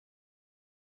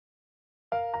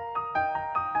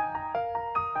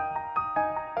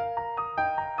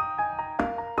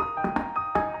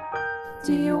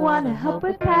Do you want to help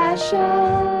with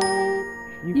passion?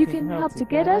 You can help to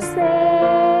get us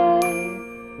there.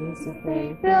 It's a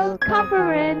faith-filled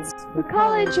conference for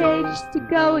college age to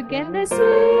go again this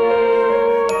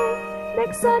year.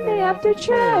 Next Sunday after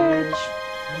church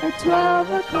at 12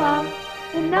 o'clock,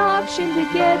 an auction to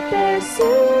get there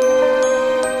soon.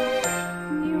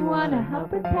 You want to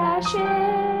help with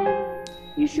passion?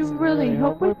 You should really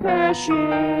help with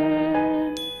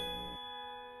passion.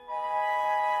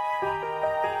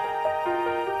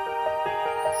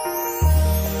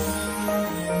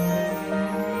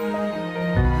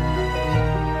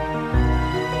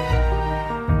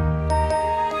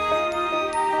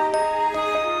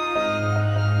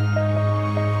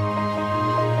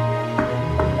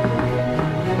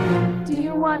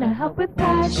 Want to help with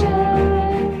passion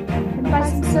and buy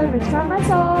some service from us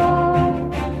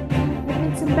all. I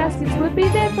think some baskets would be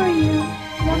there for you.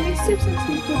 Yummy soups and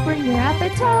sweets will bring your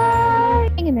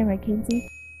appetite. Hang in there, Mackenzie.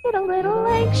 Get a little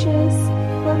anxious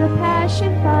for the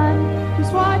passion fun,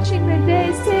 just watching the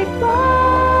days tick by.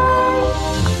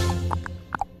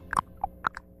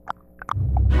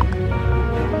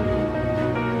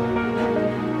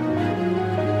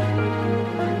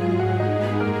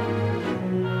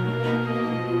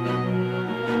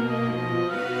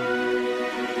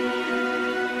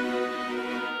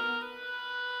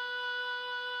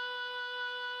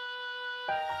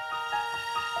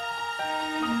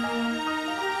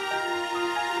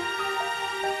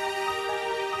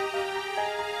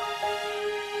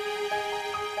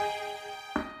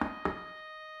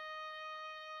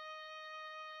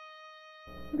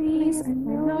 Please, I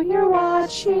know you're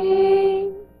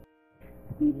watching.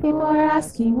 People are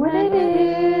asking when it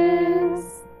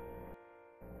is.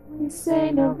 We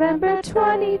say November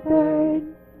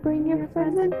 23rd. Bring your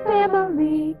friends and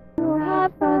family. We'll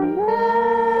have fun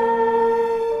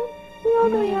then. We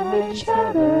only have each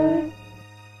other.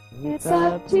 It's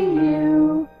up to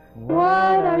you. What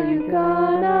are you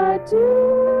gonna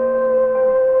do?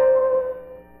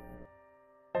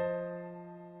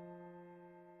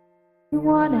 You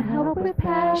want to help with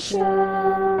passion?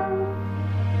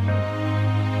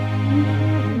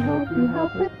 You hope you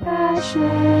help with passion.